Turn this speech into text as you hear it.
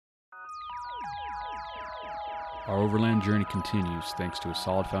Our Overland journey continues thanks to a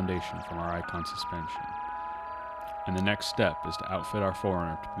solid foundation from our Icon suspension. And the next step is to outfit our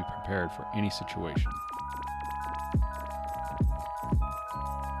 4Runner to be prepared for any situation.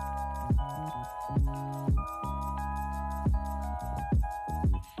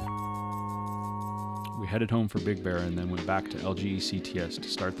 We headed home for Big Bear and then went back to LGE-CTS to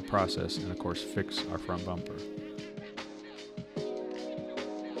start the process and of course fix our front bumper.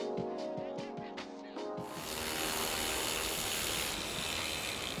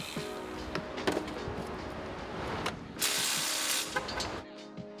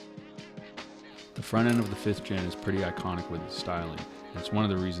 The front end of the 5th gen is pretty iconic with its styling, and it's one of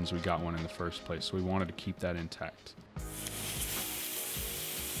the reasons we got one in the first place, so we wanted to keep that intact.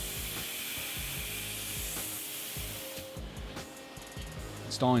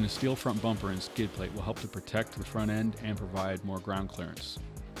 Installing a steel front bumper and skid plate will help to protect the front end and provide more ground clearance.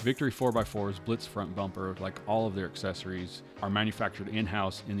 Victory 4x4's Blitz front bumper, like all of their accessories, are manufactured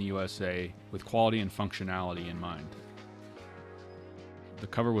in-house in the USA with quality and functionality in mind. The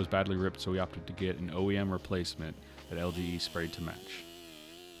cover was badly ripped, so we opted to get an OEM replacement that LGE sprayed to match.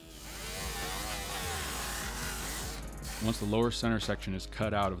 Once the lower center section is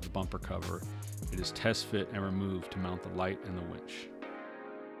cut out of the bumper cover, it is test fit and removed to mount the light and the winch.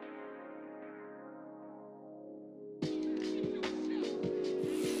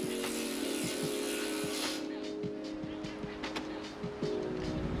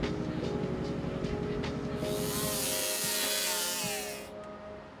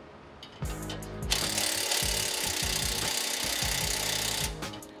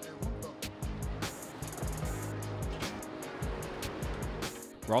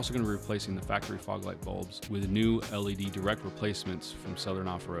 We're also going to be replacing the factory fog light bulbs with new LED direct replacements from Southern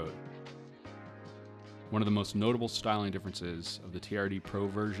Off-Road. One of the most notable styling differences of the TRD Pro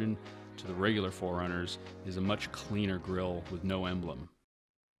version to the regular 4Runners is a much cleaner grille with no emblem.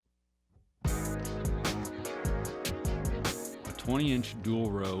 A 20-inch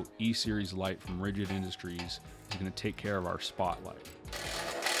dual-row E-Series light from Rigid Industries is going to take care of our spotlight.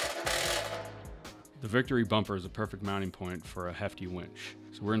 The Victory bumper is a perfect mounting point for a hefty winch,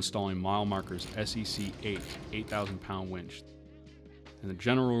 so we're installing Mile Marker's SEC 8 8,000-pound winch. And the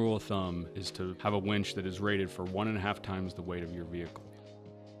general rule of thumb is to have a winch that is rated for 1.5 times the weight of your vehicle.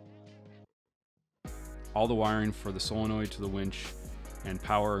 All the wiring for the solenoid to the winch and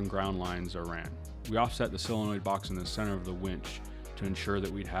power and ground lines are ran. We offset the solenoid box in the center of the winch to ensure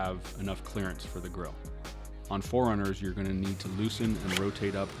that we'd have enough clearance for the grill. On 4Runners, you're going to need to loosen and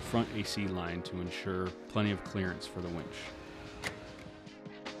rotate up the front AC line to ensure plenty of clearance for the winch.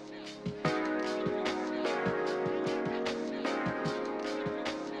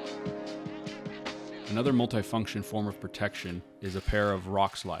 Another multifunction form of protection is a pair of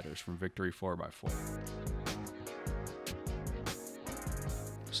rock sliders from Victory 4x4.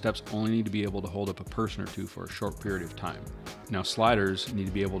 Steps only need to be able to hold up a person or two for a short period of time. Now sliders need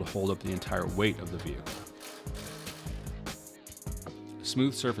to be able to hold up the entire weight of the vehicle. The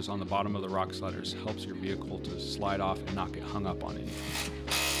smooth surface on the bottom of the rock sliders helps your vehicle to slide off and not get hung up on anything.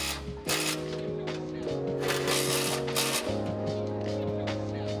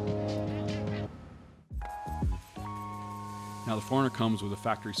 Now the 4Runner comes with a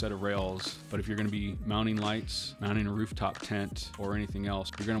factory set of rails, but if you're going to be mounting lights, mounting a rooftop tent, or anything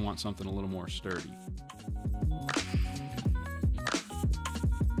else, you're going to want something a little more sturdy.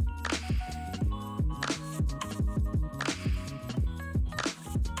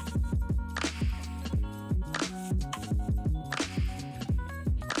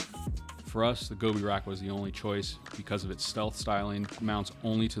 For us, the Gobi rack was the only choice because of its stealth styling. It mounts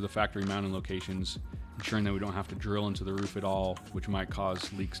only to the factory mounting locations, ensuring that we don't have to drill into the roof at all, which might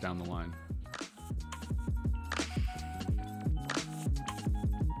cause leaks down the line.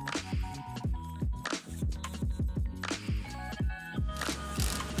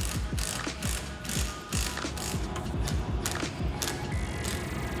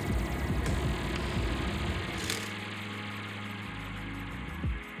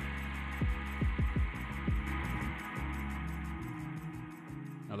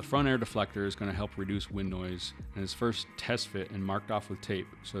 Now the front air deflector is going to help reduce wind noise and is first test fit and marked off with tape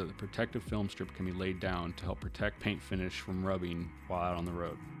so that the protective film strip can be laid down to help protect paint finish from rubbing while out on the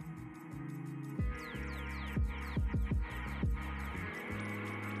road.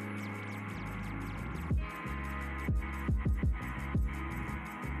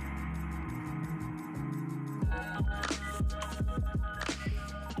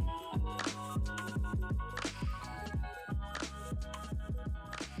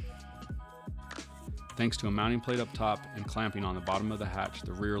 Thanks to a mounting plate up top and clamping on the bottom of the hatch,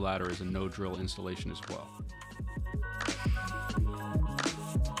 the rear ladder is a no-drill installation as well.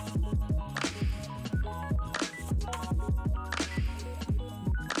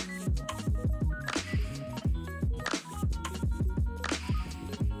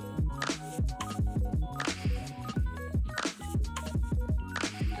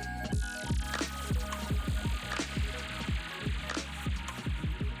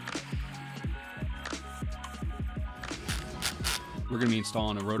 going to be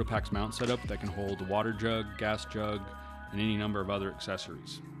installing a Rotopax mount setup that can hold a water jug, gas jug, and any number of other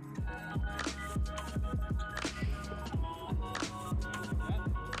accessories.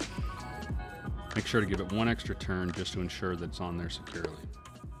 Make sure to give it one extra turn just to ensure that it's on there securely.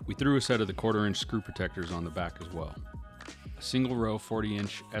 We threw a set of the 1/4-inch screw protectors on the back as well. A single row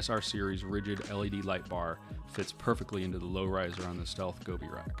 40-inch SR Series rigid LED light bar fits perfectly into the low riser on the Stealth Gobi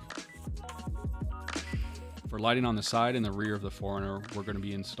rack. For lighting on the side and the rear of the 4Runner, we're going to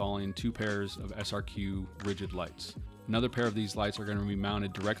be installing 2 pairs of SRQ rigid lights. Another pair of these lights are going to be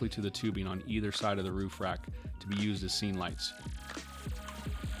mounted directly to the tubing on either side of the roof rack to be used as scene lights.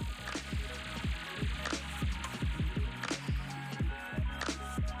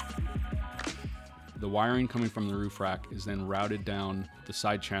 The wiring coming from the roof rack is then routed down the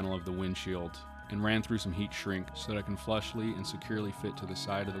side channel of the windshield and ran through some heat shrink so that it can flushly and securely fit to the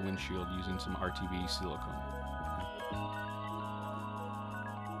side of the windshield using some RTV silicone.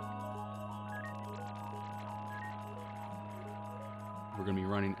 We're going to be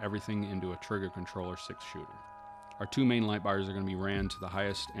running everything into a trigger controller 6-shooter. Our 2 main light bars are going to be ran to the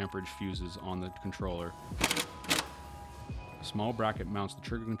highest amperage fuses on the controller. A small bracket mounts the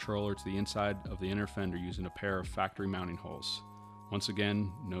trigger controller to the inside of the inner fender using a pair of factory mounting holes. Once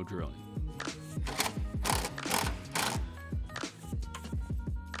again, no drilling.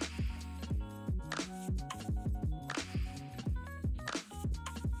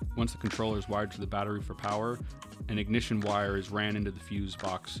 Once the controller is wired to the battery for power, an ignition wire is ran into the fuse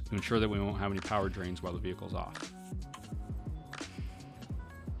box to ensure that we won't have any power drains while the vehicle's off.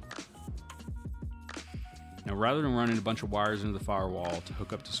 Now, rather than running a bunch of wires into the firewall to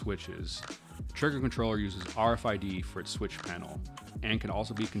hook up to switches, the trigger controller uses RFID for its switch panel and can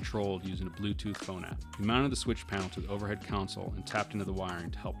also be controlled using a Bluetooth phone app. We mounted the switch panel to the overhead console and tapped into the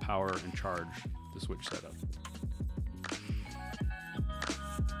wiring to help power and charge the switch setup.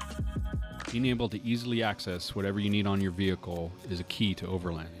 Being able to easily access whatever you need on your vehicle is a key to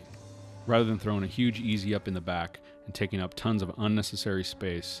overlanding. Rather than throwing a huge easy up in the back and taking up tons of unnecessary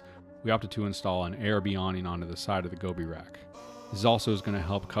space, we opted to install an ARB awning onto the side of the Gobi rack. This also is going to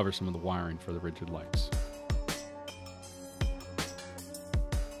help cover some of the wiring for the rigid lights.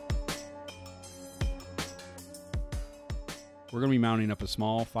 We're going to be mounting up a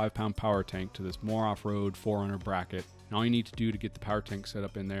small 5-pound PowerTank to this more off-road 4Runner bracket. And all you need to do to get the PowerTank set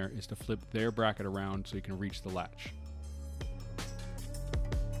up in there is to flip their bracket around so you can reach the latch.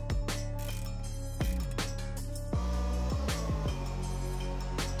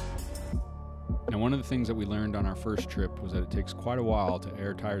 Now, one of the things that we learned on our first trip was that it takes quite a while to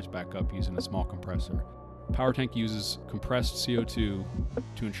air tires back up using a small compressor. PowerTank uses compressed CO2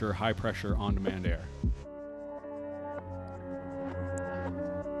 to ensure high pressure on-demand air.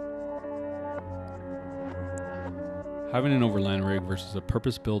 Having an Overland rig versus a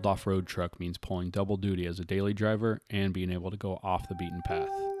purpose-built off-road truck means pulling double duty as a daily driver and being able to go off the beaten path.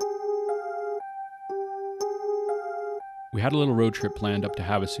 We had a little road trip planned up to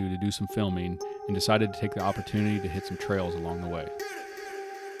Havasu to do some filming and decided to take the opportunity to hit some trails along the way.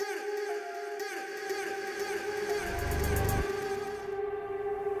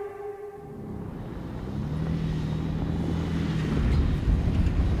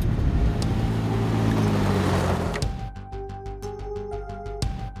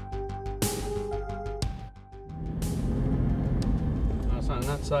 On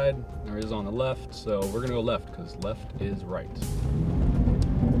that side, there is on the left, so we're gonna go left because left is right.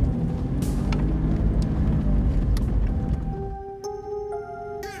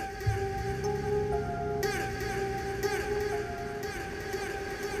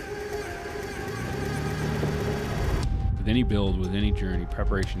 With any build, with any journey,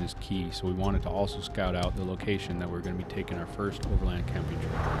 preparation is key, so we wanted to also scout out the location that we're going to be taking our first overland camping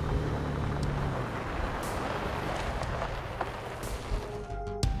trip.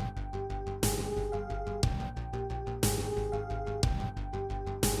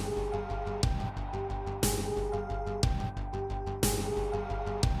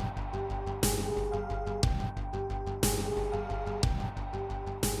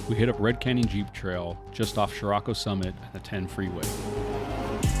 We hit up Red Canyon Jeep Trail just off Shirako Summit and the 10 freeway.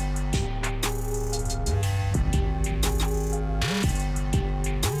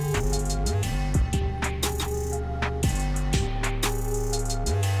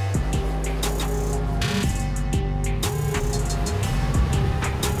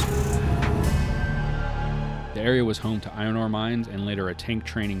 The area was home to iron ore mines and later a tank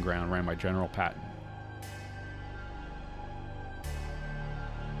training ground ran by General Patton.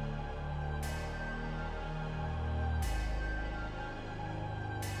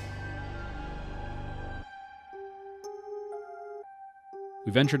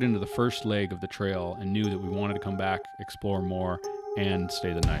 We ventured into the first leg of the trail and knew that we wanted to come back, explore more, and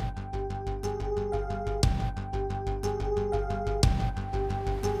stay the night.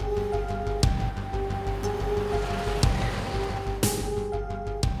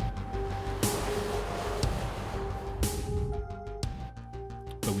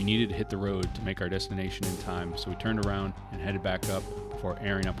 But we needed to hit the road to make our destination in time, so we turned around and headed back up before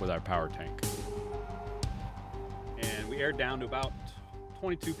airing up with our PowerTank. And we aired down to about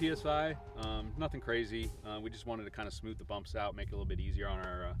 22 psi, nothing crazy. We just wanted to kind of smooth the bumps out, make it a little bit easier on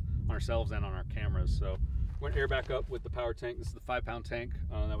ourselves and on our cameras. So we're gonna air back up with the PowerTank. This is the 5-pound tank,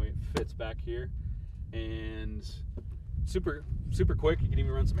 that way it fits back here. And super quick, you can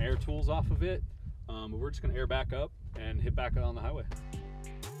even run some air tools off of it. But we're just gonna air back up and hit back on the highway.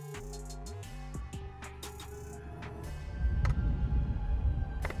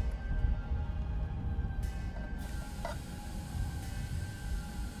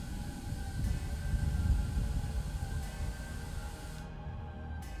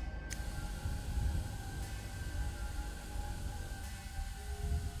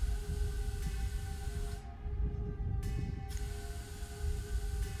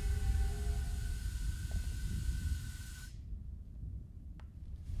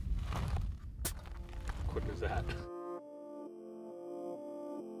 Quick as that.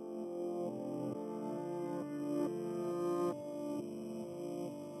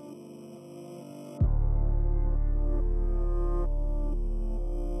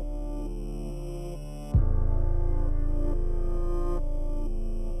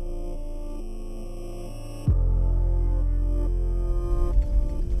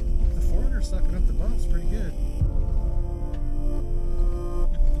 The 400's sucking up the bumps pretty good.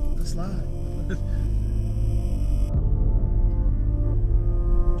 The slide.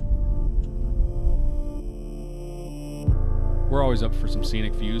 We're always up for some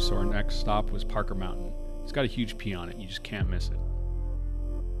scenic views, so our next stop was Parker Mountain. It's got a huge P on it, you just can't miss it.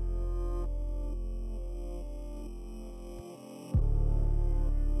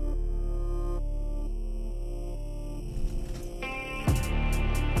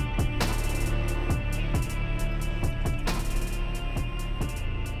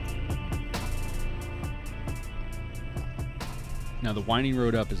 Now the winding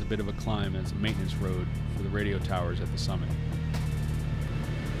road up is a bit of a climb, and it's a maintenance road for the radio towers at the summit.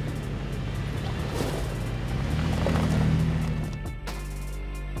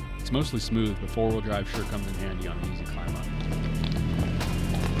 It's mostly smooth, but four-wheel drive sure comes in handy on an easy climb up.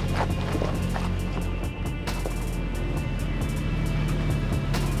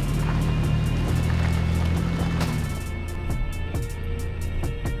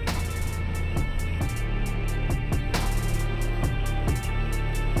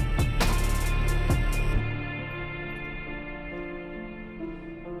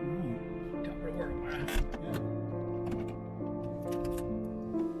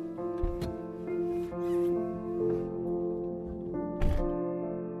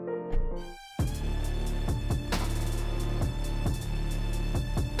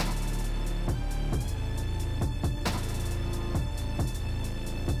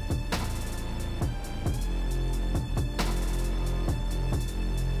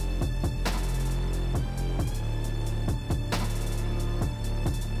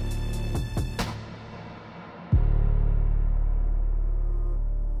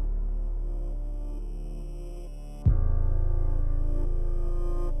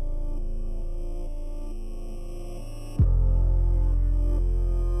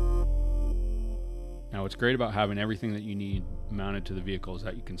 Now what's great about having everything that you need mounted to the vehicle is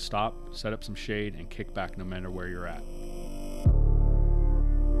that you can stop, set up some shade, and kick back no matter where you're at.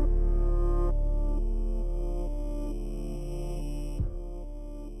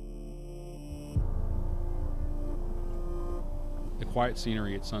 The quiet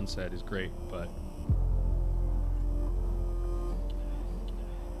scenery at sunset is great, but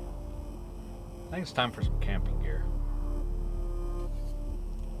I think it's time for some camping gear.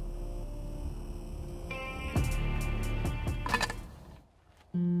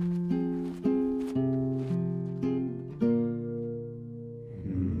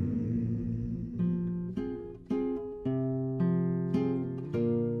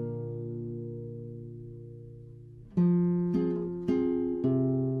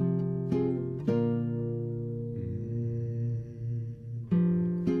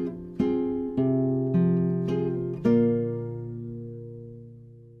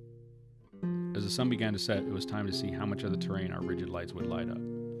 As the sun began to set, it was time to see how much of the terrain our rigid lights would light up.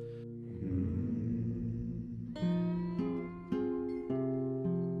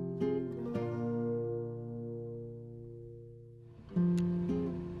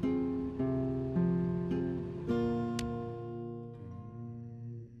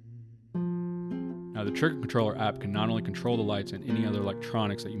 the trigger controller app can not only control the lights and any other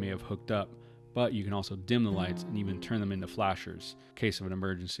electronics that you may have hooked up, but you can also dim the lights and even turn them into flashers in case of an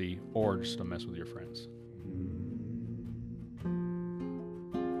emergency or just to mess with your friends.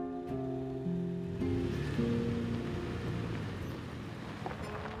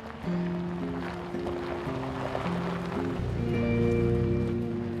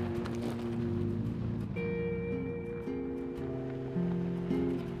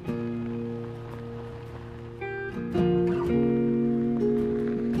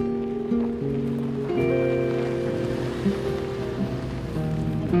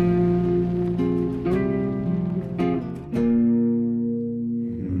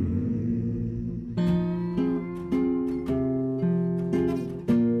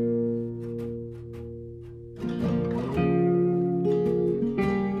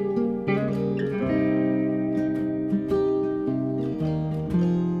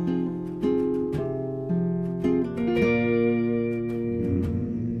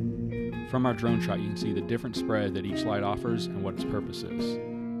 From our drone shot, you can see the different spread that each light offers and what its purpose is.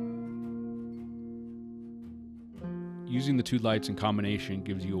 Using the two lights in combination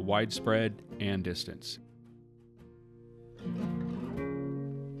gives you a wide spread and distance.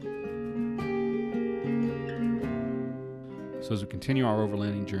 So as we continue our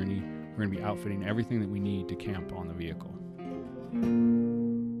overlanding journey, we're going to be outfitting everything that we need to camp on the vehicle.